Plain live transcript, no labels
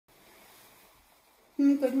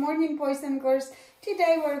Good morning, boys and girls.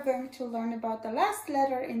 Today we're going to learn about the last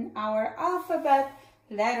letter in our alphabet,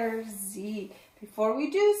 letter Z. Before we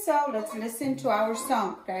do so, let's listen to our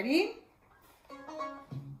song. Ready?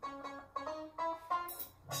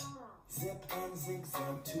 Zip and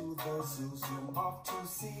zigzag to the zoo, zoom off to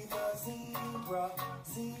see the zebra.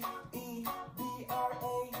 Z-E-B-R-A,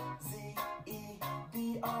 Z-E-B-R-A,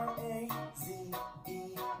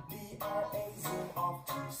 Z-E-B-R-A, zoom off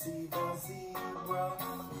to see the zebra.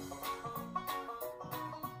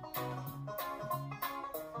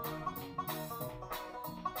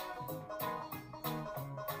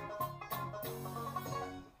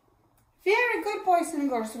 Very good, boys and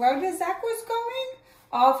girls. Where the Zach was going?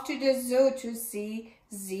 Off to the zoo to see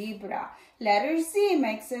zebra. Letter Z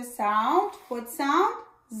makes a sound. What sound?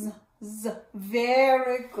 Z, Z.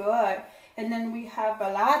 Very good. And then we have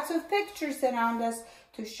lots of pictures around us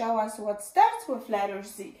to show us what starts with letter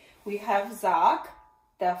Z. We have Zach,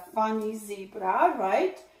 the funny zebra,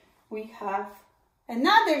 right? We have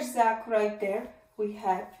another Zach right there. We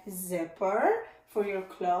have zipper for your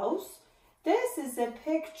clothes. This is a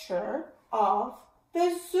picture of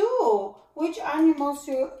the zoo. Which animals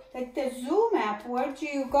you, like the zoo map, where do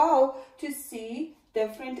you go to see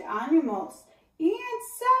different animals? And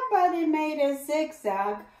somebody made a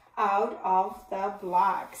zigzag out of the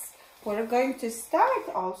blocks. We're going to start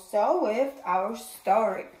also with our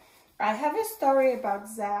story. I have a story about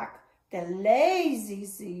Zach, the lazy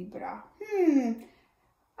zebra.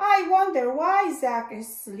 I wonder why Zach is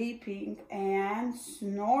sleeping and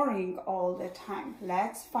snoring all the time.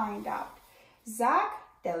 Let's find out. Zach,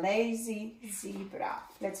 the lazy zebra.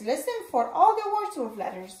 Let's listen for all the words with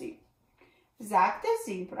letter Z. Zach the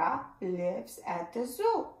zebra lives at the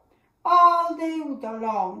zoo all day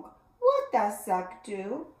long. What does Zach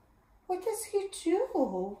do? What does he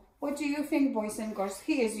do? What do you think, boys and girls?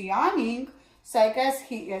 He is yawning, so I guess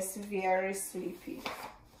he is very sleepy.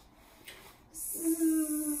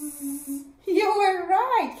 You were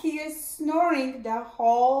right. He is snoring the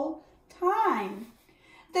whole time.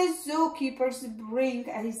 The zookeepers bring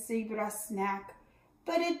a zebra snack,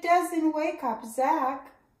 but it doesn't wake up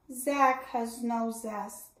Zach. Zach has no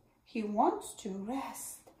zest. He wants to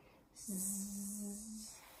rest.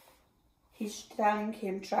 Zzz. He's telling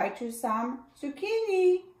him, try to some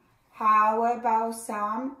zucchini. How about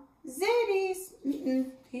some zitties?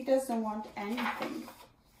 He doesn't want anything.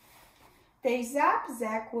 They zap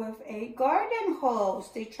Zach with a garden hose.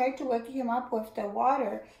 They try to wake him up with the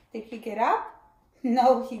water. Did he get up?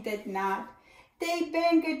 No, he did not. They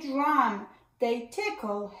bang a drum. They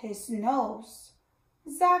tickle his nose.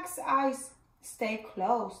 Zach's eyes stay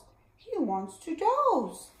closed. He wants to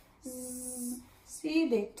doze. Zzz. See,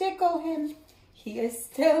 they tickle him. He is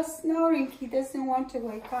still snoring. He doesn't want to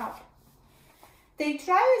wake up. They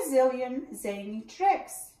try a zillion zany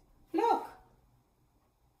tricks. Look.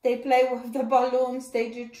 They play with the balloons. They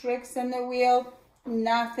do tricks on the wheel.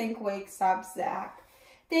 Nothing wakes up Zach.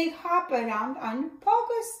 They hop around on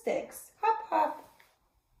pogo sticks. Hop, hop.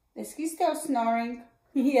 Is he still snoring?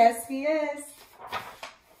 Yes, he is.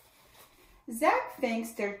 Zach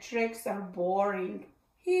thinks their tricks are boring.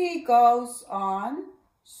 He goes on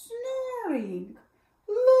snoring.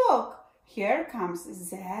 Look, here comes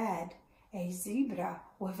Zed, a zebra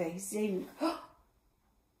with a zing.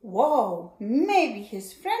 Whoa, maybe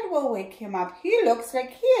his friend will wake him up. He looks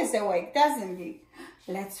like he is awake, doesn't he?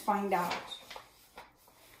 Let's find out.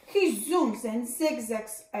 He zooms and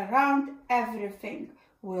zigzags around everything.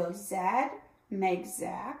 Will Zed make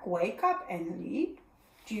Zach wake up and leap?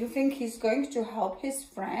 Do you think he's going to help his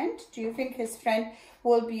friend? Do you think his friend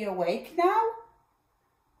will be awake now?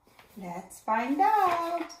 Let's find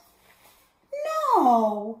out.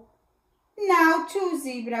 No. Now two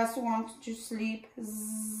zebras want to sleep.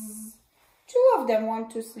 Zzz. Two of them want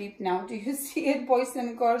to sleep now. Do you see it, boys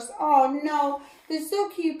and girls? Oh no, the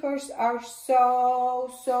zookeepers are so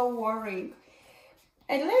worried.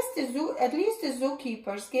 At least the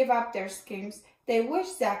zookeepers give up their schemes. They wish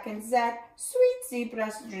Zach and Zed sweet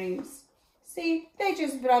zebras' dreams. See, they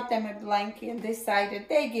just brought them a blanket and decided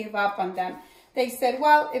they gave up on them. They said,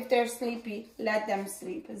 well, if they're sleepy, let them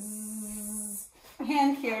sleep. Zzz.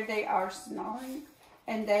 And here they are snoring.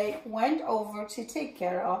 And they went over to take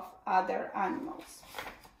care of other animals.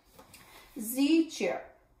 Z cheer.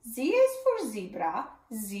 Z is for zebra.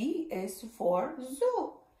 Z is for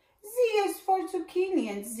zoo. Z is for zucchini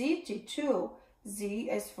and ziti too. Z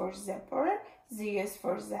is for zipper. Z is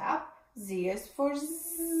for zap. Z is for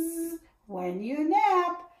zzz. When you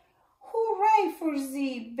nap. Hooray for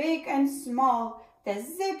Z, big and small. The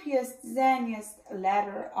zippiest, zaniest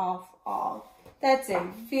letter of all. That's a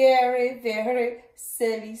very, very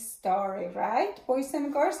silly story, right, boys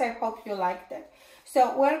and girls? I hope you liked it.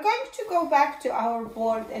 So we're going to go back to our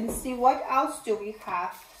board and see what else do we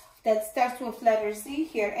have that starts with letter Z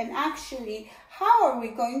here. And actually, how are we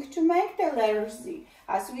going to make the letter Z?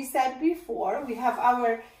 As we said before, we have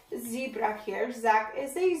our zebra here. Zach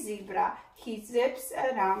is a zebra. He zips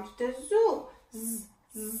around the zoo. Z,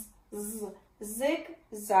 z, z. Zig,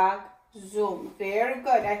 zag, zoom. Very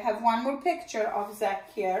good. I have one more picture of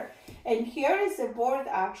Zach here. And here is a board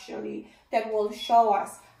actually that will show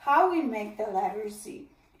us how we make the letter Z.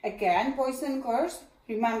 Again, boys and girls,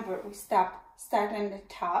 remember we start on the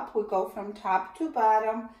top. We go from top to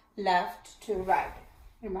bottom, left to right.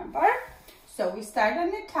 Remember? So we start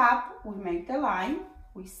on the top, we make the line,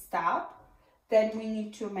 we stop. Then we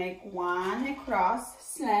need to make one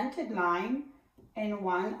across slanted line and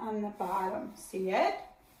one on the bottom. See it?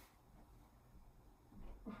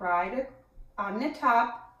 Right on the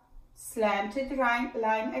top, slanted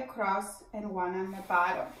line across, and one on the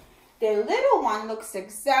bottom. The little one looks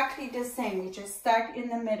exactly the same. We just start in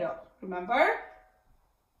the middle. Remember?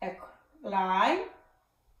 A line,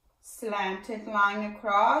 slanted line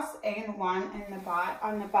across, and one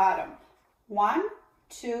on the bottom. 1,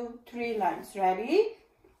 2, 3 lines. Ready?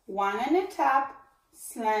 One on the top,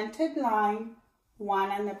 slanted line, one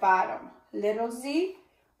on the bottom. Little Z,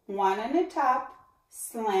 one on the top,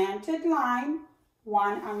 slanted line,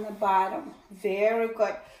 one on the bottom. Very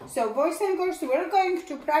good. So boys and girls, we're going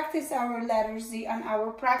to practice our letter Z on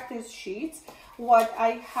our practice sheets. What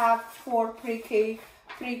I have for pre-K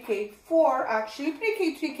 4, actually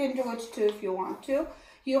pre-K 3 can do it too if you want to.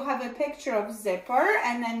 You have a picture of zipper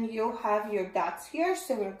and then you have your dots here.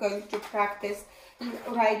 So we're going to practice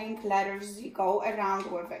writing letter Z, go around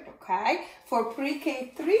with it, okay? For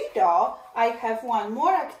pre-K 3 though, I have one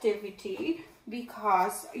more activity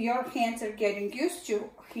because your hands are getting used to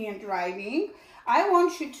handwriting. I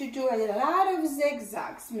want you to do a lot of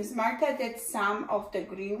zigzags. Miss Marta did some of the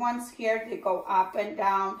green ones here. They go up and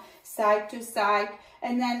down, side to side.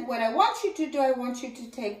 And then what I want you to do, I want you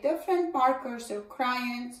to take different markers or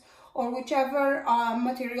crayons or whichever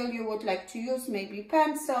material you would like to use, maybe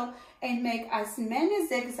pencil, and make as many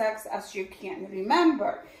zigzags as you can.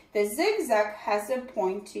 Remember, the zigzag has a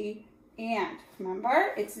pointy end.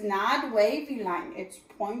 Remember, it's not wavy line, it's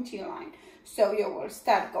pointy line. So you will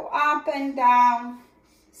start go up and down,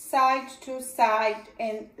 side to side,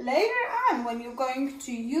 and later on when you're going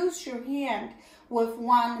to use your hand with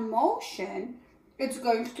one motion, it's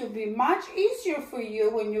going to be much easier for you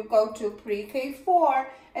when you go to pre-K 4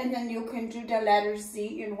 and then you can do the letter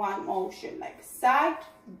Z in one motion, like side,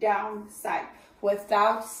 down, side,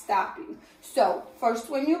 without stopping. So first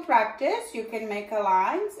when you practice, you can make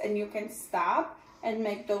lines and you can stop and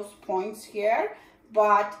make those points here.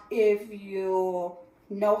 But if you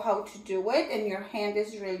know how to do it and your hand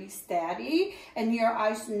is really steady and your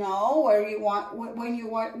eyes know where you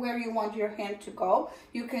want your hand to go,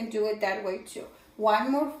 you can do it that way too.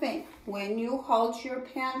 One more thing, when you hold your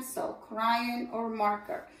pencil, crayon or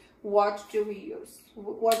marker, what do we use?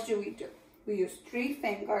 What do we do? We use 3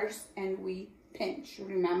 fingers and we pinch.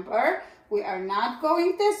 Remember, we are not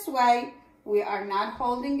going this way. We are not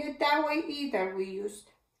holding it that way either. We use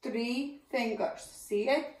 3 fingers. See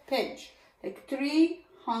it? Pinch. Like 3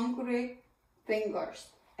 hungry fingers.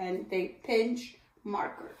 And they pinch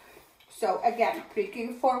marker. So again,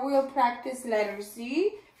 pre-K 4 will practice letter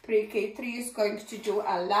Z. Pre-K 3 is going to do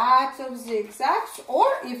a lot of zigzags. Or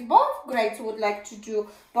if both grades would like to do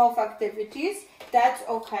both activities, that's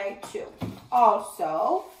okay too.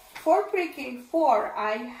 Also, for pre-K 4,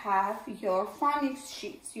 I have your phonics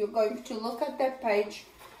sheets. You're going to look at that page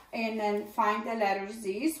and then find the letter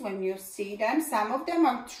Z's when you see them. Some of them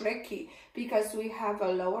are tricky because we have a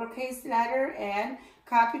lowercase letter and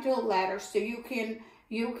capital letters. So you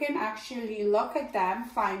can actually look at them,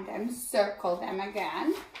 find them, circle them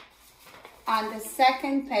again. On the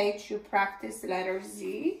second page, you practice letter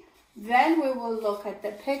Z. Then we will look at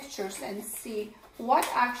the pictures and see what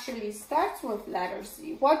actually starts with letter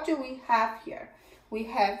Z. What do we have here? We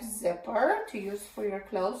have zipper to use for your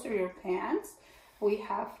clothes or your pants. We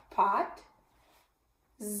have pot,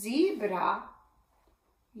 zebra,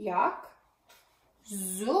 yak,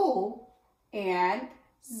 zoo, and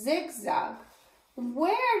zigzag.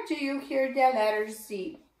 Where do you hear the letter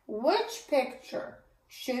Z? Which picture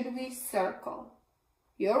should we circle?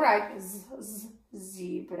 You're right. Z, z,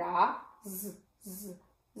 zebra, z, z,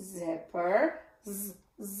 zipper, z,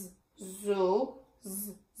 z, zoo,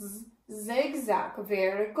 z, z, zigzag.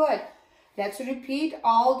 Very good. Let's repeat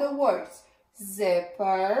all the words.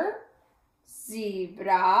 Zipper,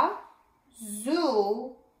 zebra,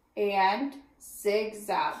 zoo, and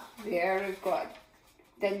zigzag. Very good.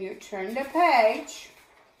 Then you turn the page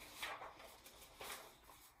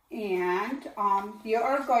and you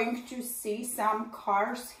are going to see some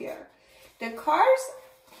cars here. The cars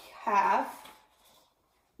have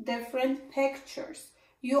different pictures.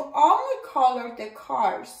 You only color the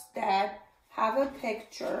cars that have a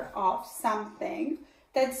picture of something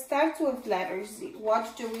that starts with letter Z.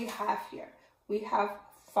 What do we have here? We have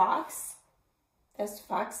fox. Does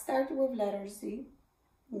fox start with letter Z?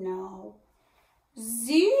 No.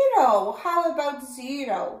 Zero. How about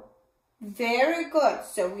zero? Very good.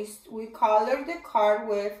 So we color the card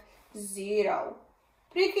with 0.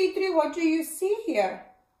 Pre-K3, what do you see here?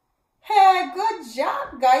 Hey, good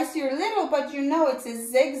job, guys. You're little, but you know it's a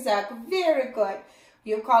zigzag. Very good.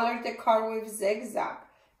 You colored the card with zigzag.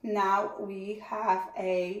 Now we have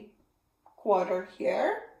a quarter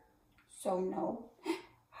here. So no.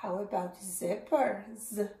 How about zipper?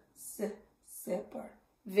 Zipper.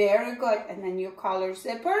 Very good. And then you color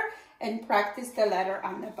zipper and practice the letter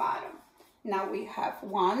on the bottom. Now we have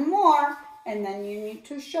one more, and then you need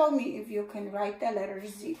to show me if you can write the letter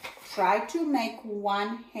Z. Try to make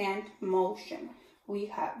one hand motion. We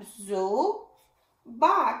have zoo,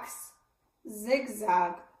 box,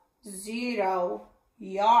 zigzag, 0,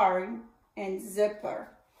 yarn, and zipper.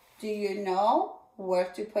 Do you know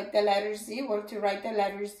where to put the letter Z, where to write the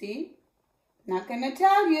letter Z? Not gonna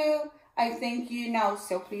tell you. I think you know,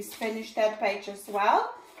 so please finish that page as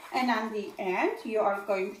well. And on the end, you are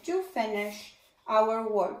going to finish our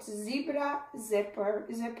words. Zebra, zipper,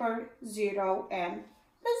 0, and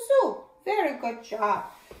the zoo. Very good job.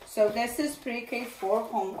 So this is pre-K4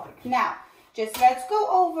 homework. Now, just let's go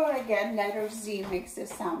over again. Letter Z makes the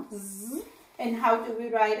sound Z. And how do we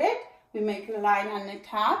write it? We make a line on the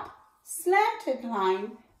top, slanted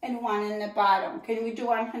line, and one in the bottom. Can we do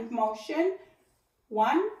one hand motion?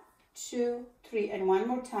 1, 2, 3, and one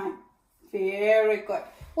more time. Very good.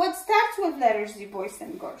 What starts with letter Z, boys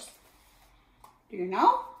and girls? Do you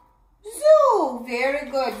know? Zoo. Very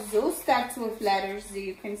good. Zoo starts with letter Z.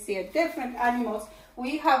 You can see different animals.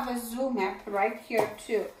 We have a zoo map right here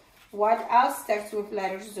too. What else starts with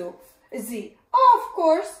letter Z? Oh, of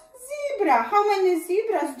course, zebra. How many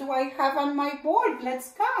zebras do I have on my board?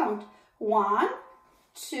 Let's count. 1,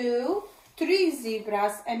 2, 3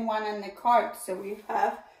 zebras and one on the card. So we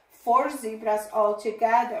have 4 zebras all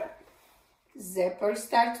together. Zipper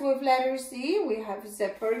starts with letter Z. We have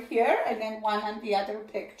zipper here and then one on the other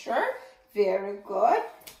picture. Very good.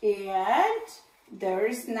 And there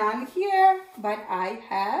is none here, but I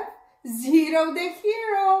have 0 the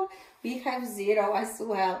hero. We have 0 as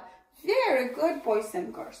well. Very good, boys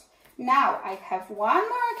and girls. Now I have one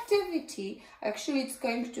more activity. Actually, it's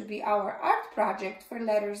going to be our art project for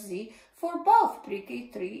letter Z for both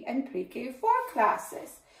pre-K3 and pre-K4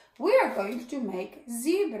 classes. We are going to make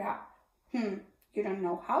zebra. You don't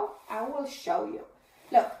know how? I will show you.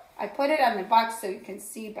 Look, I put it on the box so you can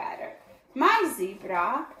see better. My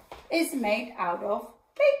zebra is made out of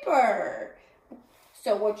paper.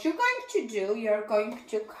 So what you're going to do, you're going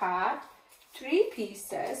to cut 3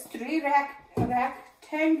 pieces, 3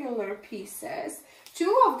 rectangular pieces.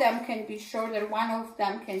 2 of them can be shorter, 1 of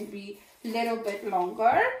them can be a little bit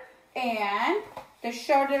longer. And the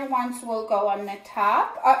shorter ones will go on the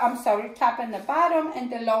top, top and the bottom, and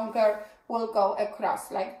the longer will go across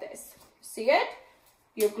like this. See it?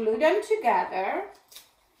 You glue them together,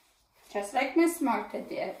 just like Miss Martha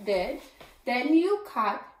did. Then you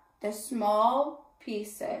cut the small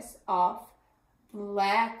pieces of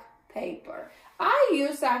black paper. I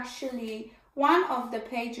use actually one of the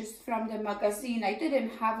pages from the magazine. I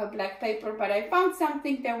didn't have a black paper, but I found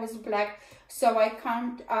something that was black, so I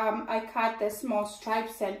cut the small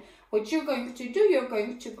stripes. And what you're going to do, you're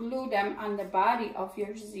going to glue them on the body of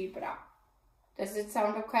your zebra. Does it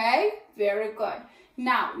sound okay? Very good.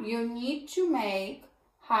 Now you need to make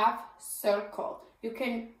half circle. You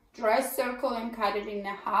can draw a circle and cut it in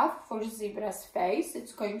half for zebra's face.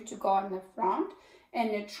 It's going to go on the front, and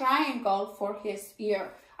a triangle for his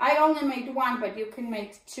ear. I only made 1, but you can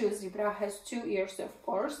make 2. Zebra has 2 ears, of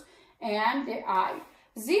course, and the eye.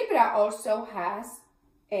 Zebra also has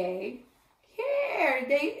a hair.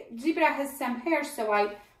 Zebra has some hair, so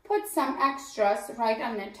I put some extras right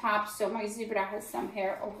on the top, so my zebra has some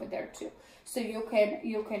hair over there too. So you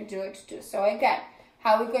can do it too. So again,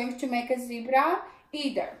 how are we going to make a zebra?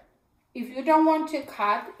 Either, if you don't want to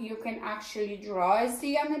cut, you can actually draw a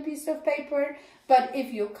Z on a piece of paper. But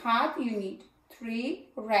if you cut, you need 3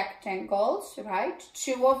 rectangles, right?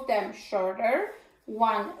 2 of them shorter,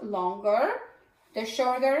 1 longer. The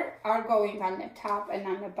shorter are going on the top and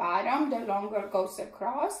on the bottom. The longer goes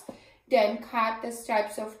across. then cut the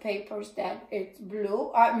stripes of papers that it's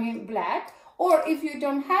black. Or if you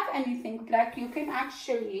don't have anything black, you can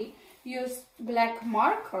actually use black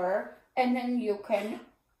marker, and then you can,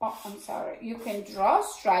 you can draw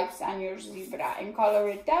stripes on your zebra and color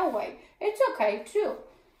it that way. It's okay too.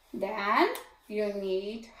 Then you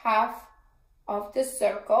need half of the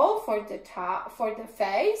circle for the top, for the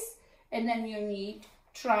face, and then you need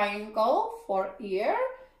triangle for ear,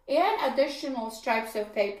 and additional stripes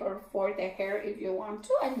of paper for the hair if you want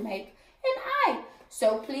to, and make an eye.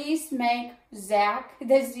 So please make Zach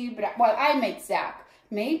the zebra. Well, I make Zach.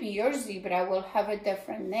 Maybe your zebra will have a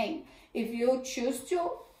different name. If you choose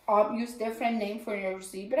to use different name for your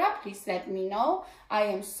zebra, please let me know. I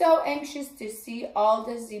am so anxious to see all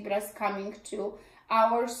the zebras coming to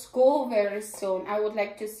our school very soon. I would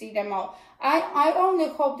like to see them all. I only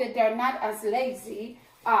hope that they're not as lazy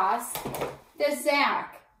as the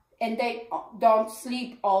Zach and they don't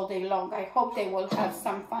sleep all day long. I hope they will have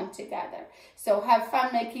some fun together. So have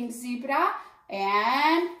fun making zebra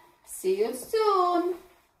and see you soon.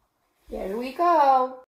 Here we go.